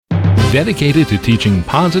Dedicated to teaching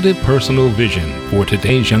positive personal vision for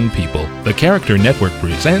today's young people, the Character Network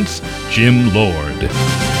presents Jim Lord.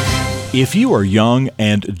 If you are young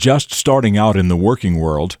and just starting out in the working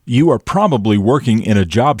world, you are probably working in a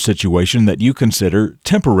job situation that you consider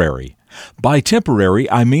temporary. By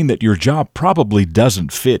temporary, I mean that your job probably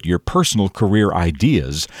doesn't fit your personal career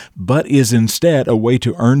ideas, but is instead a way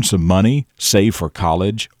to earn some money, save for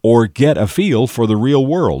college, or get a feel for the real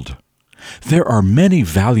world. There are many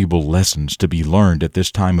valuable lessons to be learned at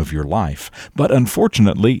this time of your life, but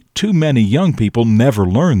unfortunately, too many young people never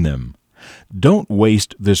learn them. Don't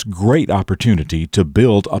waste this great opportunity to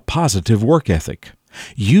build a positive work ethic.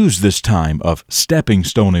 Use this time of stepping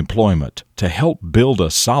stone employment to help build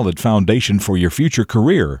a solid foundation for your future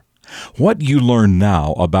career. What you learn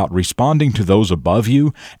now about responding to those above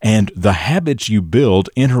you and the habits you build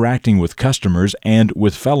interacting with customers and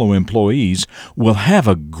with fellow employees will have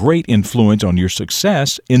a great influence on your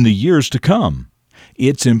success in the years to come.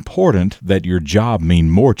 It's important that your job mean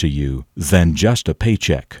more to you than just a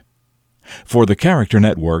paycheck. For the Character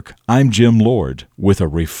Network, I'm Jim Lord with a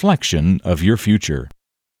reflection of your future.